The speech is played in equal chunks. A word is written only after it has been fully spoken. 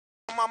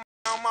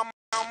mama,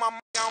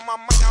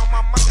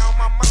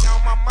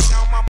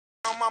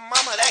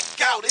 that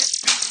gout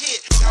is be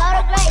it.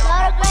 Mama,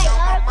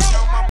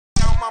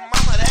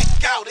 that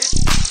gout is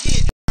be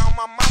it.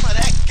 Mama,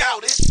 that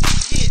gout is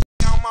be it.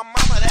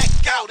 Mama, that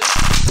gout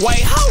is.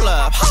 Wait, hold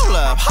up.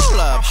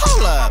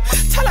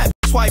 Tell that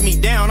bitch swipe me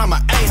down, I'm a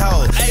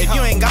a-hole. If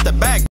you ain't got the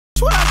bag,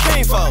 what I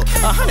came for?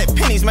 100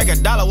 pennies make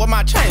 $1 with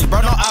my change,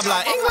 bro. No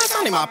habla ingles,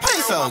 I need my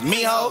pesos,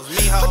 mijo.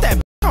 Put that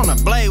bitch on the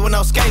blade with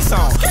no skates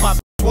on. My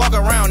bitch walk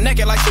around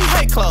naked like she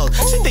hate clothes.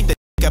 She think the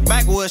at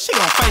Backwood, she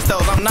gon' face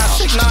those. I'm not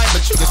 6'9",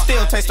 but you can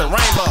still taste the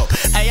rainbow.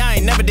 Hey, I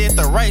ain't never did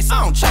the race,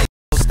 I don't chase.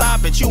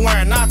 Stop it, you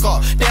wearing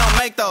knockoff. They don't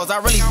make those, I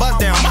really bust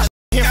down. My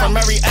here from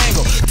every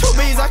angle. 2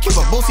 B's, I keep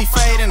a boosie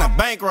fade and a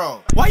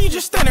bankroll. Why you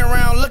just standing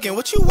around looking?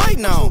 What you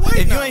waiting on?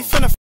 If you ain't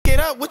finna f it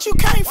up, what you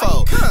came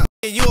for?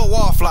 You a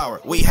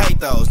wallflower, we hate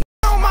those.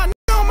 On my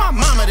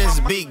mama, this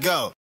beat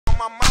go. On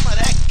my mama,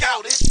 that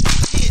gout is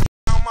it.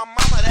 On my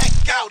mama, that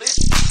gout is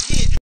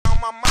it. On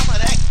my mama,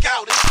 that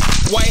gout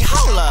is. Wait,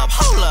 hold up.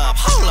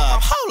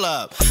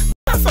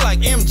 I feel like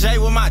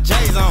MJ with my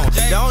J's on.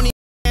 The only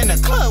in the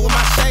club with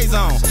my shades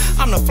on.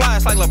 I'm the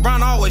flyest like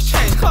LeBron, always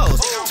change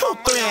clothes.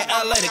 2-3 in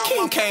LA, the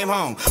king came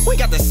home. We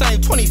got the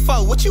same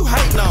 24, what you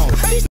hating on?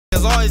 These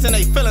niggas always in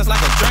they feelings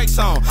like a Drake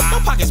song. No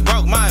pockets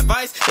broke, my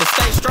advice is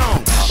stay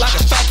strong. Like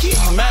a fat kid,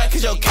 you mad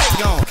cause your cake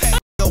gone.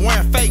 Nigga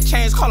wearing fake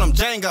chains, call him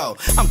Django.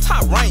 I'm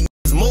top rank,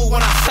 move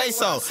when I say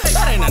so.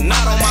 That ain't a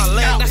knot on my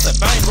leg, that's a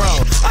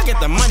bankroll. I get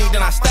the money,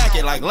 then I stack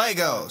it like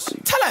Legos.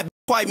 Tell that bitch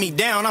wipe me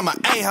down, I'm a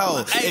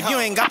a-hole. If you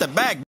ain't got the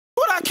bag,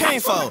 what I came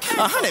for?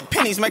 100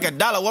 pennies make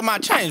 $1 with my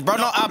change, bro.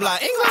 No habla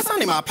ingles, I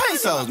need my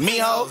pesos,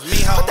 mijo.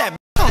 Put that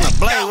bitch on the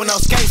blade with no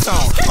skates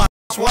on. My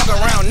bitch walk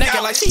around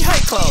naked like she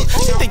hate clothes.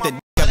 She think the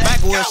at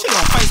Backwood, she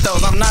gon' face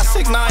those. I'm not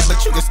 6'9",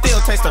 but you can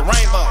still taste the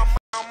rainbow.